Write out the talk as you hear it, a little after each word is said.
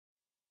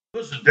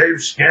This is Dave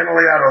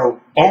Scandaliato,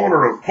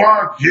 owner of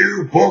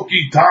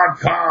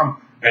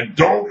FuckYouBookie.com. And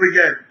don't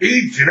forget,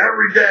 each and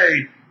every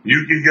day,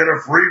 you can get a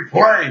free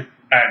play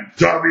at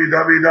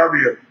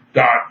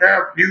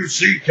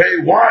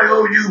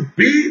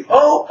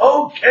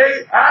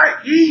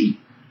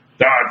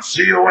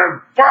www.fuckyoubookie.com.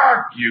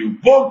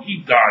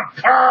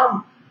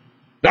 FuckYouBookie.com.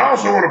 I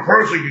also want to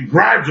personally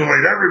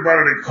congratulate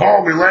everybody that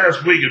called me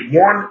last week at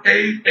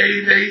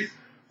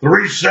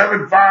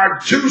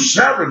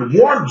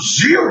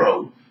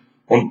 1-888-375-2710.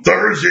 On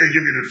Thursday, I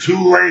give you the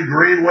Tulane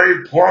Green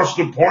Wave plus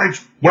the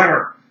points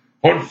winner.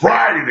 On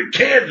Friday, the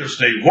Kansas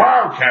State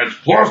Wildcats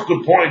plus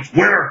the points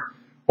winner.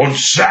 On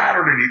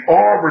Saturday, the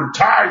Auburn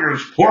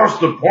Tigers plus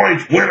the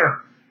points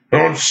winner.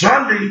 And on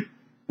Sunday,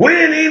 we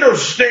didn't need no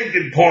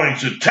stinking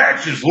points. The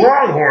Texas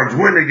Longhorns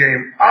win the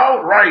game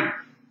outright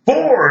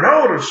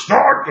 4-0 to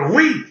start the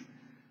week.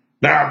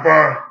 Now,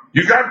 if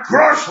you got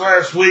crushed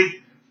last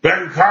week,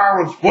 Ben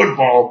Collins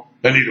football,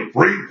 they need a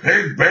free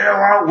pig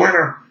bailout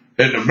winner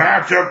in the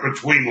matchup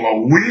between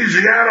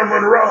Louisiana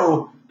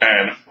Monroe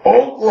and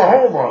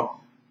Oklahoma.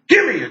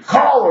 Give me a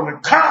call on the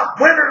Comp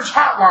Winners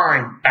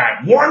Hotline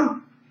at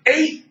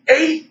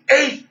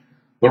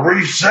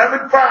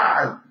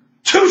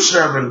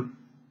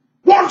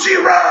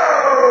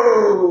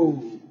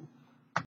 1-888-375-2710.